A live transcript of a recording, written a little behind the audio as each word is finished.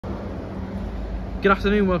Good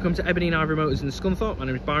afternoon, welcome to Ebony and Ivory Motors in Scunthorpe. My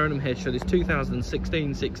name is Byron. I'm here to show this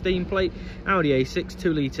 2016 16 plate Audi A6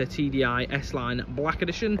 2-litre TDI S-Line Black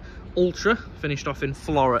Edition Ultra, finished off in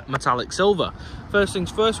Florett metallic silver. First things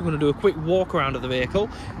first, we're going to do a quick walk around of the vehicle.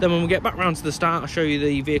 Then when we get back round to the start, I'll show you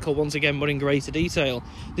the vehicle once again, but in greater detail.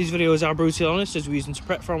 These videos are brutally honest, as we're using to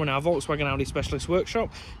prep from in our Volkswagen Audi specialist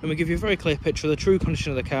workshop, and we give you a very clear picture of the true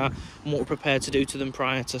condition of the car and what we're prepared to do to them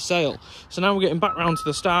prior to sale. So now we're getting back round to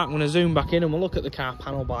the start. I'm going to zoom back in and we'll look at the car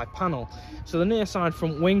panel by panel. So the near side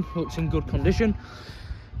front wing looks in good condition.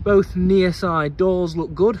 Both near side doors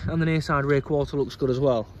look good, and the near side rear quarter looks good as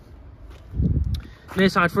well. Near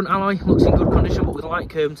side front alloy looks in good condition, but with a light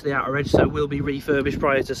curve to the outer edge, so will be refurbished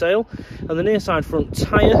prior to sale. And the near side front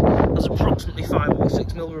tyre has approximately 5 or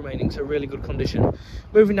 6 mil remaining, so really good condition.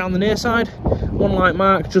 Moving down the near side, one light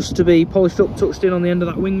mark just to be polished up, touched in on the end of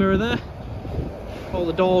that wing mirror there. All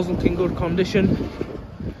the doors look in good condition.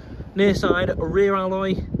 Near side rear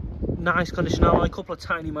alloy, nice condition alloy, a couple of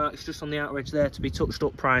tiny marks just on the outer edge there to be touched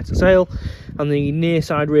up prior to sale. And the near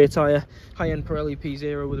side rear tyre, high-end Pirelli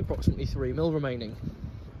P0 with approximately 3 mil remaining.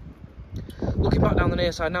 Looking back down the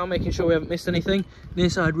near side now, making sure we haven't missed anything. Near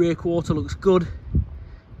side rear quarter looks good.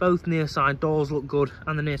 Both near side doors look good,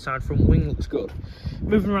 and the near side front wing looks good.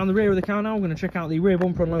 Moving around the rear of the car now, we're going to check out the rear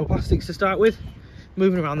bumper and lower plastics to start with.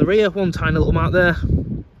 Moving around the rear, one tiny little mark there.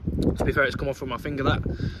 To be fair, it's come off from my finger, that.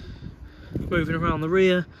 Moving around the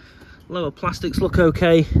rear, lower plastics look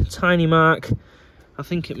okay, tiny mark. I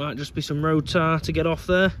think it might just be some road tar to get off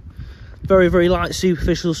there. Very, very light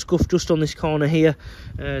superficial scuff just on this corner here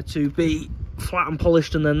to be flat and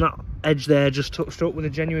polished, and then that edge there just touched up with a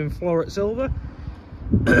genuine Florett silver.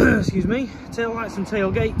 Excuse me. Tail lights and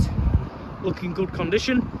tailgate look in good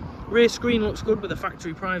condition. Rear screen looks good with the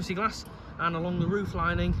factory privacy glass, and along the roof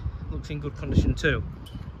lining looks in good condition too.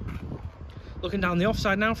 Looking down the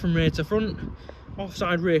offside now from rear to front,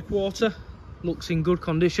 offside rear quarter looks in good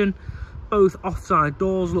condition. Both offside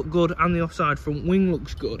doors look good, and the offside front wing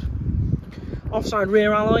looks good. Offside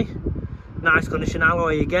rear alloy, nice condition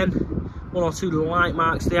alloy again. One or two little light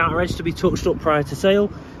marks to the outer edge to be touched up prior to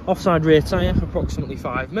sale. Offside rear tyre, approximately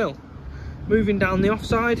 5 mil. Moving down the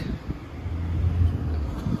offside,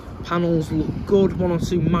 panels look good, one or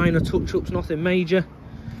two minor touch-ups, nothing major.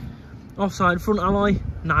 Offside front alloy,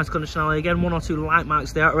 nice condition alloy again, one or two light marks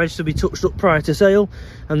to the outer edge to be touched up prior to sale.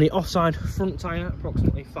 And the offside front tyre,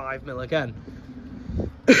 approximately 5 mil again.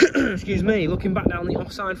 Excuse me. Looking back down the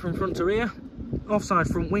offside from front to rear, offside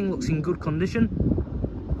front wing looks in good condition.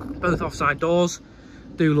 Both offside doors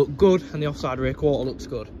do look good, and the offside rear quarter looks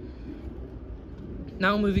good.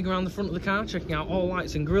 Now moving around the front of the car, checking out all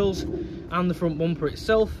lights and grills and the front bumper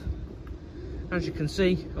itself. As you can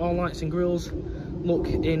see, all lights and grills look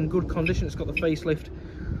in good condition. It's got the facelift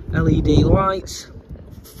LED lights.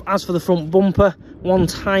 As for the front bumper, one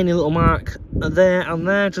tiny little mark there and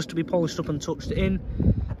there just to be polished up and touched in.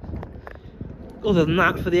 Other than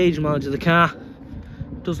that, for the age and mileage of the car,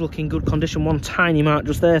 it does look in good condition. One tiny mark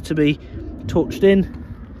just there to be touched in.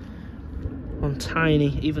 One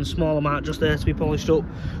tiny, even smaller mark just there to be polished up.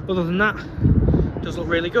 Other than that, it does look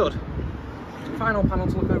really good. Final panel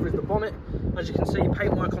to look over is the bonnet. As you can see,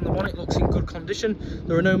 paintwork on the bonnet looks in good condition.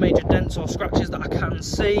 There are no major dents or scratches that I can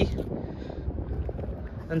see.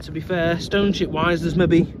 And to be fair, stone chip wise, there's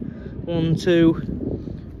maybe one, two,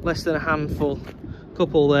 less than a handful,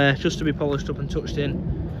 couple there, just to be polished up and touched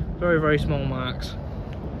in. Very, very small marks.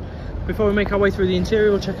 Before we make our way through the interior,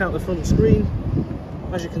 we'll check out the front screen.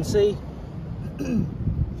 As you can see,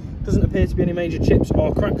 doesn't appear to be any major chips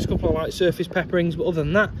or cracks, a couple of light surface pepperings, but other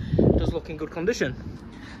than that, it does look in good condition.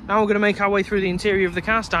 Now we're going to make our way through the interior of the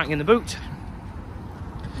car, starting in the boot.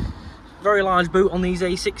 Very large boot on these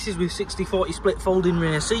A6s with 60/40 split folding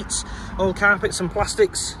rear seats. All carpets and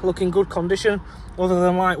plastics look in good condition, other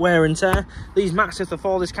than light wear and tear. These mats, if they're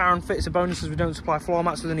for this car and fit, it's a bonus as we don't supply floor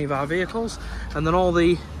mats with any of our vehicles. And then all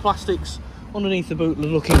the plastics underneath the boot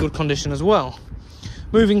look in good condition as well.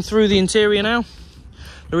 Moving through the interior now,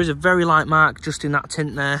 there is a very light mark just in that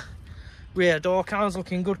tint there. Rear door cards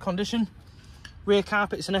look in good condition. Rear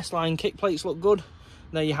carpets and S-line kick plates look good.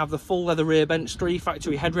 There you have the full leather rear bench, 3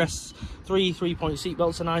 factory headrests, 3 3-point seat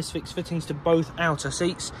belts and nice fixed fittings to both outer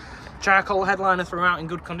seats. Charcoal headliner throughout in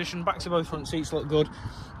good condition. Backs of both front seats look good.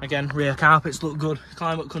 Again, rear carpets look good.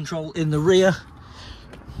 Climate control in the rear.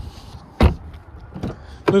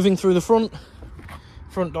 Moving through the front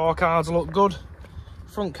door cards look good.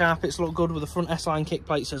 Front carpets look good with the front S-line kick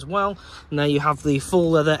plates as well. And there you have the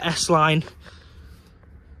full leather S-line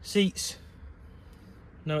seats.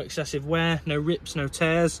 No excessive wear, no rips, no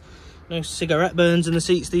tears, no cigarette burns in the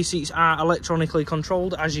seats. These seats are electronically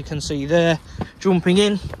controlled, as you can see there. Jumping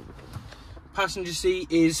in, Passenger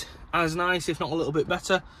seat is as nice, if not a little bit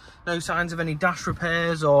better. No signs of any dash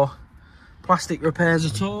repairs or plastic repairs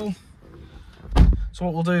at all. So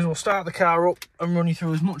what we'll do is we'll start the car up and run you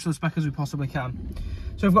through as much of the spec as we possibly can.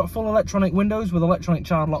 So we've got full electronic windows with electronic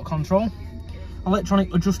child lock control,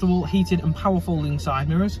 electronic adjustable heated and power folding side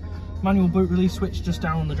mirrors, manual boot release switch just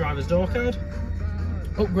down on the driver's door card,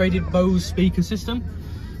 upgraded Bose speaker system,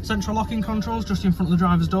 central locking controls just in front of the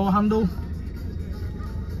driver's door handle.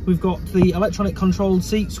 We've got the electronic controlled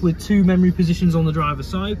seats with 2 memory positions on the driver's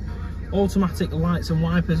side, automatic lights and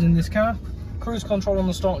wipers in this car, cruise control on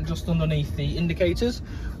the start just underneath the indicators.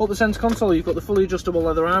 Up the centre console you've got the fully adjustable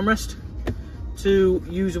leather armrest, 2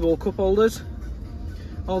 usable cup holders,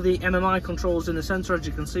 all the MMI controls in the centre, as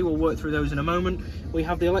you can see. We'll work through those in a moment. We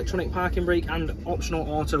have the electronic parking brake and optional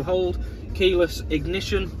auto hold, keyless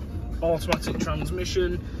ignition, automatic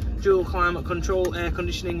transmission, dual climate control, air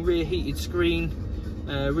conditioning, rear heated screen,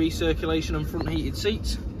 recirculation and front heated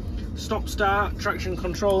seats, stop start, traction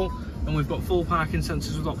control, and we've got full parking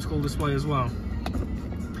sensors with optical display as well.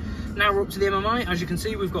 Now we're up to the MMI. As you can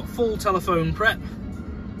see, we've got full telephone prep,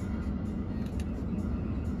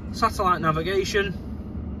 satellite navigation,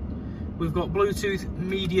 we've got Bluetooth,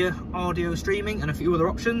 media, audio streaming and a few other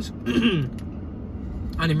options.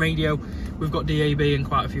 And in radio we've got DAB and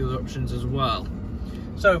quite a few other options as well.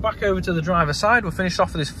 So back over to the driver's side, we'll finish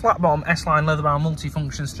off with this flat bottom S-Line leather-bound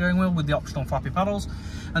multi-function steering wheel with the optional flappy paddles,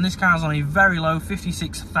 and this car's on a very low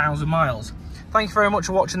 56,000 miles. Thank you very much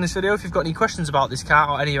for watching this video. If you've got any questions about this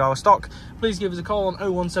car or any of our stock, please give us a call on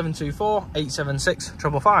 01724 876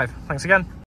 555. Thanks again.